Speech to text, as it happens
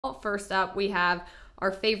First up, we have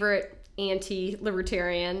our favorite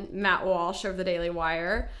anti-libertarian, Matt Walsh of the Daily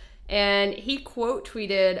Wire. And he quote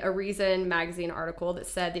tweeted a Reason magazine article that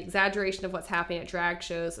said the exaggeration of what's happening at drag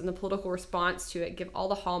shows and the political response to it give all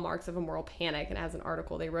the hallmarks of a moral panic. And as an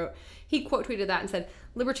article they wrote, he quote tweeted that and said,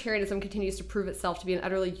 libertarianism continues to prove itself to be an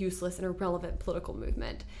utterly useless and irrelevant political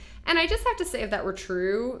movement. And I just have to say, if that were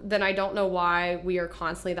true, then I don't know why we are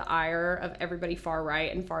constantly the ire of everybody far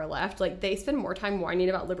right and far left. Like, they spend more time whining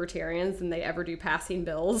about libertarians than they ever do passing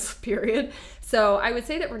bills, period. So I would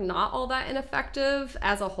say that we're not all that ineffective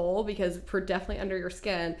as a whole, because we're definitely under your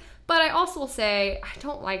skin. But I also will say I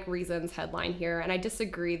don't like Reason's headline here, and I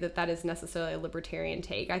disagree that that is necessarily a libertarian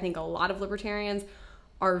take. I think a lot of libertarians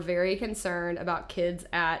are very concerned about kids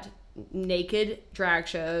at naked drag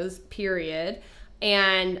shows, period.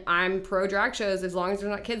 And I'm pro drag shows as long as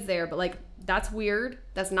there's not kids there. But, like, that's weird.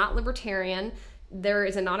 That's not libertarian. There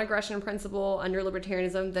is a non-aggression principle under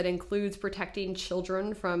libertarianism that includes protecting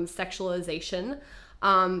children from sexualization.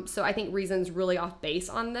 So I think Reason's really off base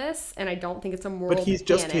on this, and I don't think it's a moral But he's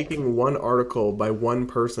just taking one article by one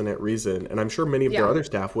person at Reason, and I'm sure many of their other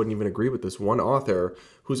staff wouldn't even agree with this one author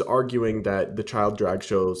who's arguing that the child drag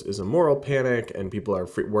shows is a moral panic and people are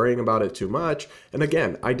worrying about it too much. And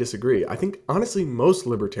again, I disagree. I think, honestly, most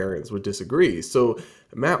libertarians would disagree. So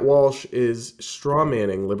Matt Walsh is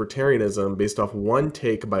strawmanning libertarianism based off one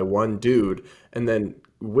take by one dude, and then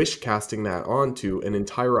wish casting that onto an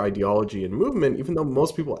entire ideology and movement, even though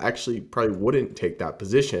most people actually probably wouldn't take that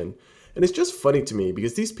position. And it's just funny to me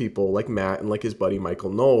because these people, like Matt and like his buddy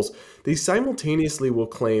Michael Knowles, they simultaneously will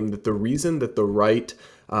claim that the reason that the right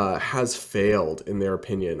has failed, in their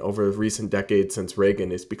opinion, over recent decades since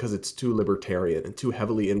Reagan is because it's too libertarian and too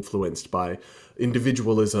heavily influenced by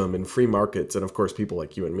individualism and free markets. And of course, people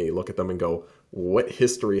like you and me look at them and go, what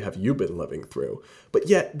history have you been living through? But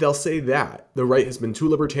yet they'll say that the right has been too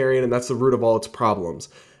libertarian and that's the root of all its problems.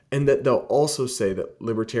 And that they'll also say that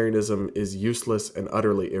libertarianism is useless and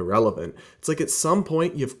utterly irrelevant. It's like at some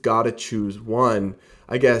point you've got to choose one,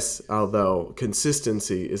 I guess, although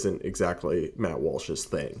consistency isn't exactly Matt Walsh's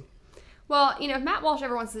thing. Well, you know, if Matt Walsh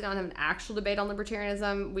ever wants to sit down and have an actual debate on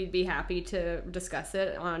libertarianism, we'd be happy to discuss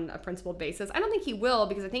it on a principled basis. I don't think he will,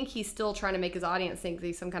 because I think he's still trying to make his audience think that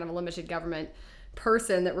he's some kind of a limited government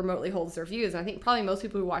person that remotely holds their views. And I think probably most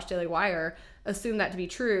people who watch Daily Wire assume that to be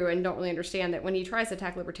true and don't really understand that when he tries to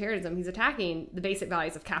attack libertarianism, he's attacking the basic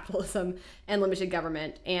values of capitalism and limited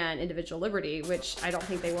government and individual liberty, which I don't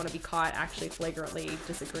think they want to be caught actually flagrantly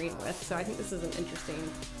disagreeing with. So I think this is an interesting,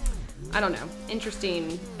 I don't know,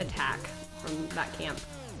 interesting attack from that camp.